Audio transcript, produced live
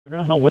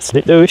What's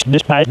the douche?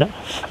 This pad.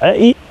 I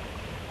eat.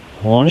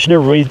 Honest to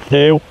read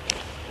through.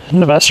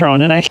 The best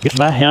run and I get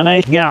my hand.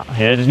 I got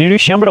it. New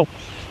Shambro.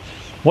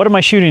 What am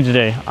I shooting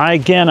today? I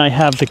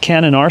have the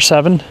Canon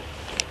R7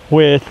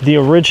 with the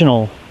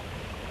original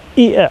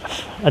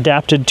EF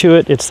adapted to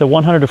it. It's the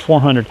 100 to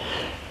 400.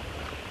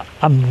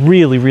 I'm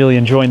really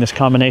enjoying this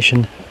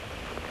combination.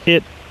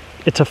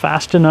 It's a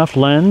fast enough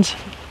lens.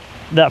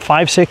 That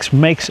 5.6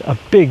 makes a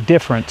big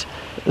difference.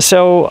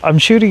 So I'm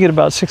shooting at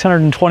about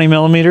 620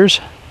 millimeters,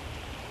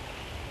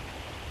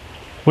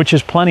 which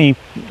is plenty.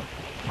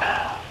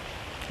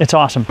 It's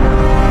awesome.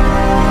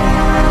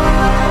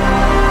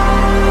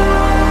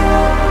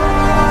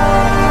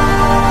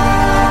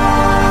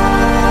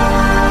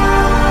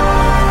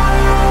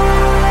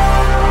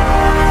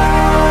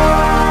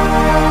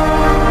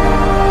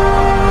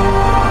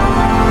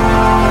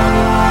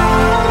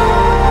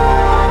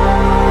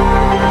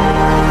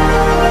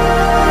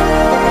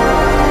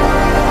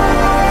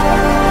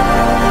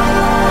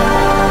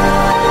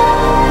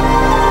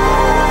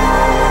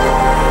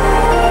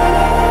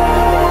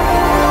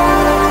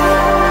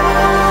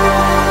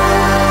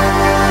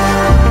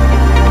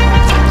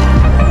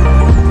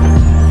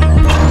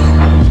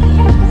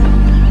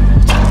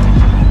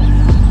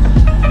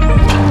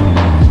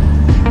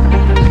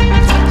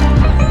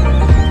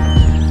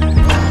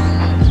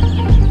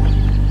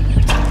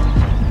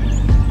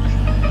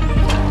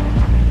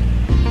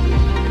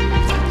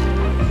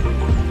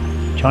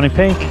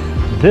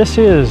 JonnyPink. This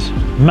is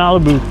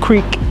Malibu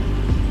Creek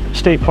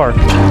State Park.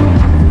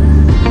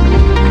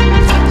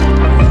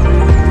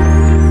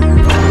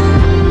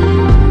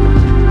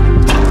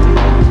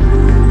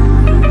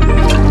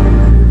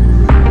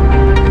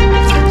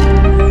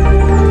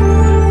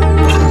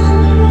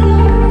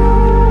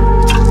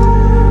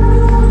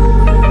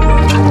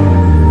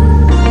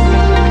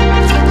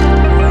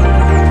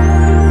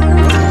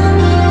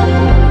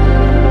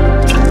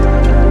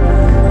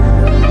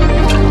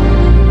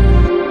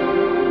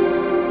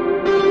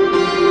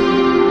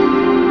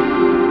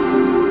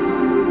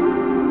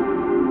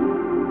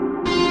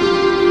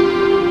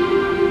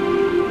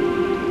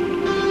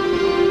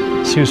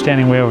 Sue's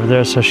standing way over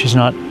there, so she's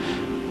not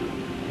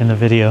in the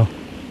video.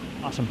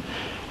 Awesome.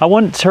 I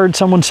once heard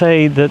someone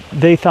say that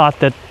they thought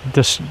that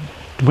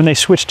when they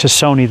switched to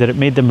Sony, that it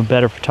made them a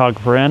better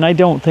photographer, and I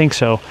don't think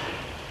so.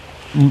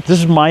 This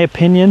is my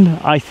opinion.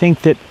 I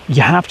think that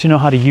you have to know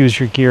how to use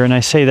your gear, and I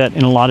say that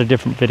in a lot of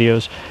different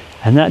videos,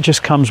 and that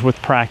just comes with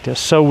practice.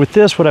 So with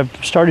this, what I've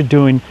started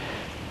doing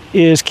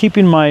is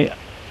keeping my...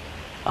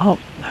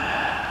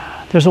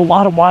 there's a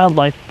lot of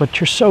wildlife, but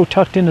you're so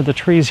tucked into the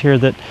trees here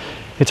that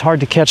it's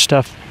hard to catch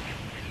stuff.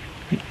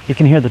 You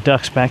can hear the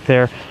ducks back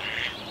there.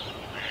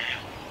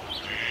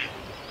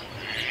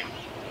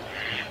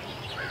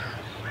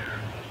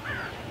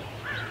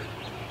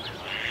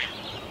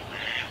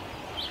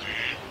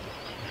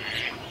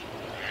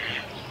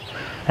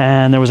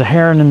 And there was a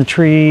heron in the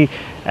tree,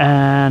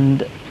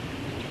 and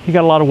you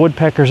got a lot of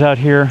woodpeckers out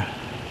here.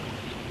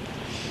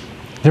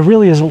 There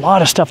really is a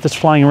lot of stuff that's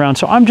flying around.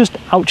 So I'm just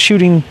out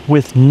shooting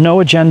with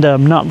no agenda.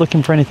 I'm not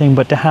looking for anything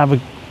but to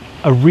have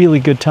a really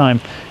good time.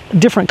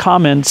 Different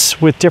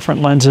comments with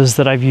different lenses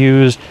that I've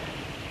used.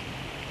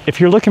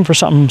 If you're looking for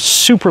something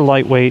super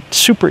lightweight,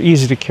 super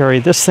easy to carry,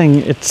 this thing,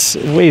 it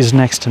weighs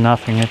next to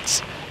nothing.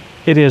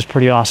 It is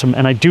pretty awesome,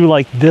 and I do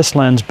like this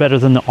lens better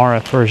than the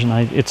RF version.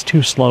 It's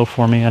too slow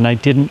for me, and I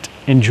didn't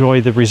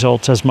enjoy the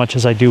results as much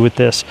as I do with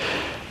this.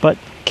 But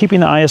keeping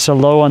the ISO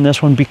low on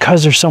this one,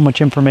 because there's so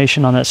much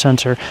information on that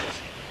sensor,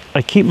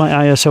 I keep my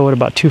ISO at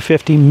about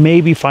 250,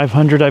 maybe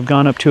 500 I've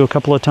gone up to a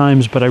couple of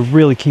times, but I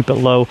really keep it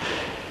low.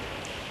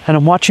 And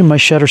I'm watching my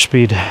shutter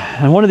speed.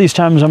 And one of these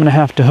times I'm gonna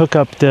have to hook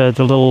up the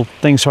little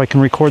thing so I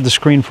can record the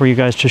screen for you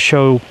guys to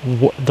show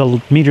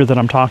the meter that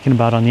I'm talking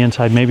about on the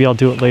inside. Maybe I'll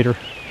do it later.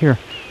 Here.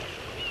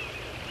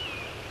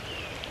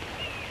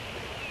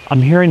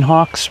 I'm hearing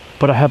hawks,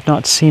 but I have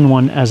not seen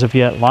one as of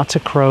yet. Lots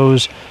of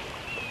crows,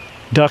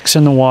 ducks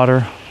in the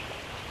water.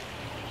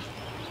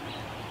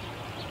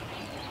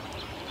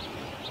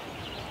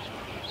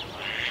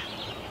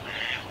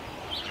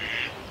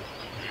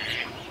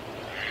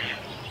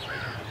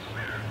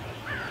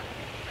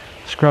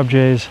 Scrub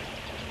jays.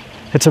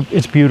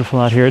 It's beautiful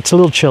out here. It's a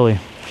little chilly,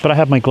 but I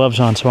have my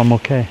gloves on, so I'm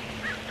okay.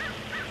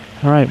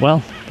 All right,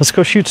 well, let's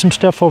go shoot some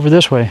stuff over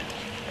this way.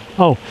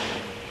 Oh,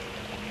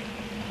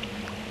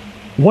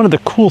 one of the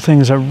cool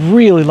things I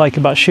really like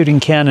about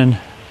shooting Canon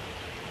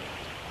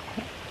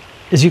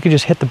is you can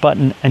just hit the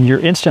button and you're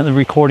instantly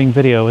recording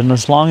video, and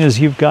as long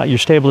as you've got your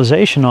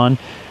stabilization on,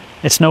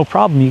 it's no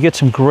problem. You get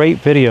some great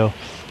video.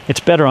 It's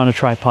better on a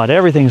tripod.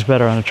 Everything's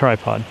better on a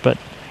tripod, but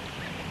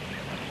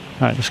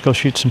all right, let's go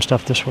shoot some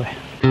stuff this way.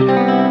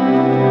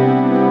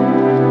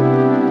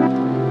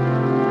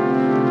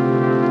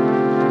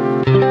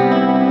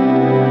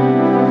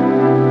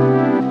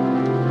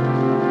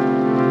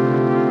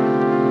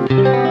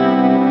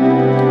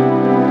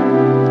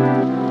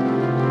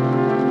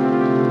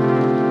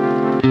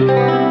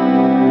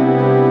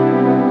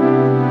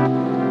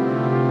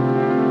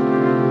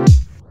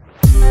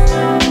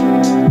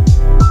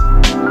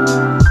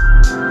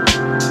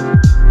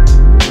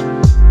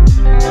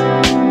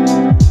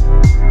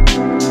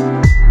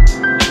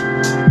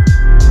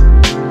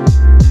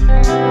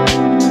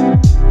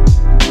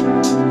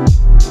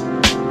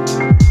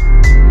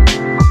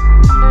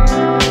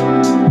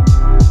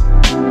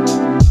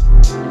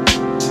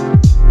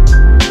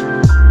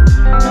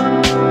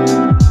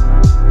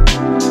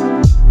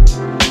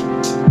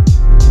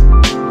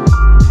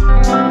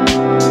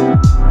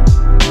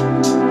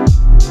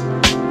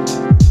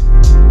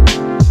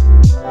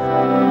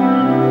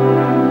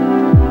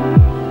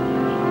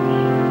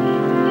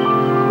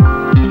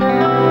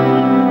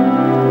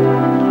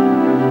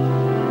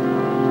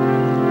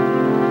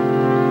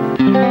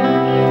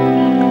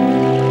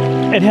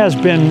 has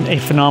been a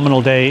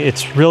phenomenal day.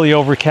 It's really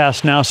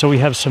overcast now, so we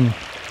have some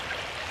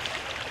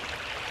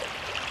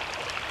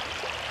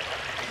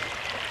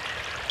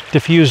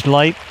diffused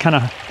light, kind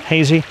of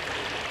hazy.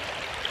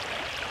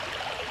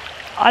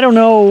 I don't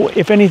know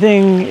if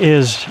anything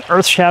is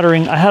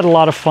earth-shattering. I had a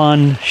lot of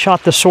fun.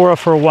 Shot the Sora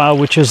for a while,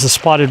 which is the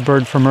spotted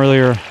bird from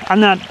earlier.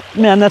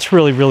 Man, that's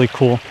really, really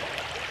cool.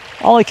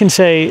 All I can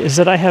say is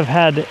that I have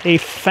had a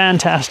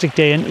fantastic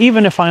day, and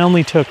even if I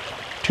only took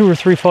 2 or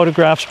 3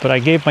 photographs, but I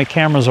gave my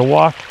cameras a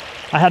walk,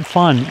 I had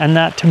fun, and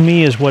that to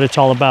me is what it's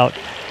all about.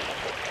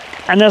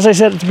 And as I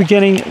said at the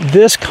beginning,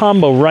 this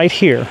combo right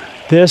here,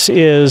 this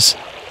is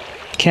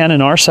Canon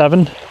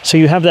R7, so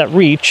you have that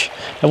reach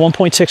at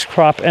 1.6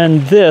 crop,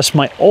 and this,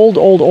 my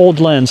old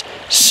lens,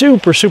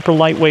 super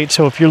lightweight.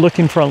 So if you're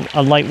looking for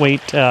a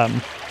lightweight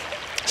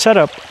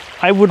setup,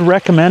 I would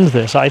recommend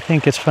this. I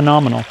think it's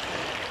phenomenal.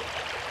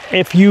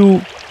 If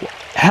you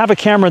have a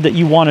camera that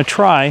you want to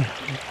try,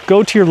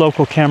 go to your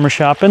local camera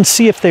shop and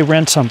see if they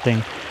rent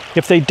something.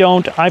 If they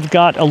don't, I've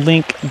got a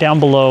link down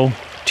below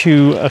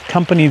to a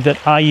company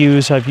that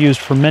I've used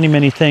for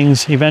many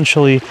things.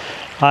 Eventually,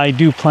 I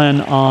do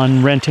plan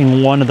on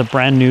renting one of the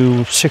brand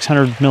new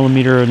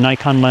 600mm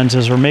Nikon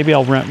lenses, or maybe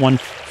I'll rent one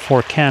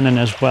for Canon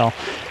as well.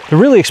 They're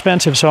really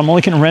expensive, so I'm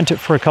only going to rent it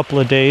for a couple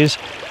of days.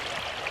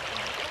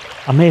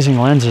 Amazing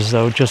lenses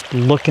though, just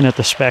looking at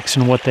the specs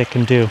and what they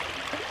can do.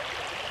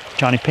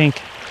 JonnyPink,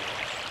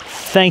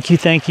 thank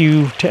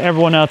you to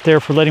everyone out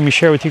there for letting me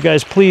share with you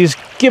guys. Please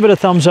give it a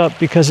thumbs up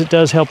because it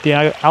does help the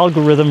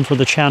algorithm for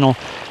the channel.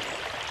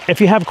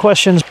 If you have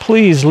questions,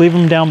 please leave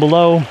them down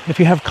below. If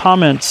you have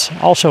comments,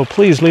 also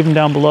please leave them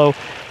down below.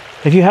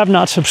 If you have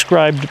not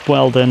subscribed,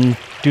 well then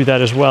do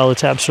that as well.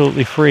 It's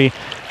absolutely free.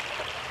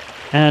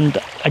 And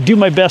I do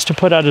my best to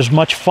put out as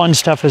much fun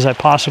stuff as I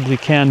possibly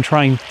can,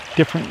 trying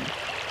different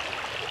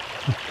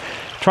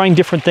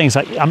things.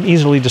 I'm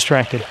easily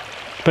distracted.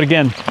 But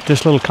again,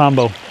 this little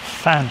combo,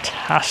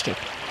 fantastic.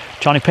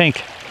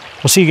 JonnyPink.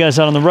 We'll see you guys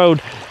out on the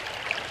road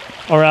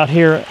or out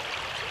here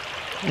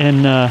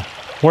in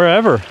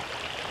wherever.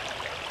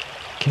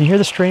 Can you hear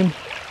the stream?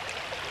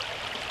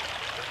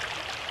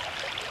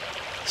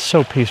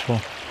 So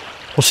peaceful.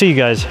 We'll see you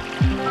guys.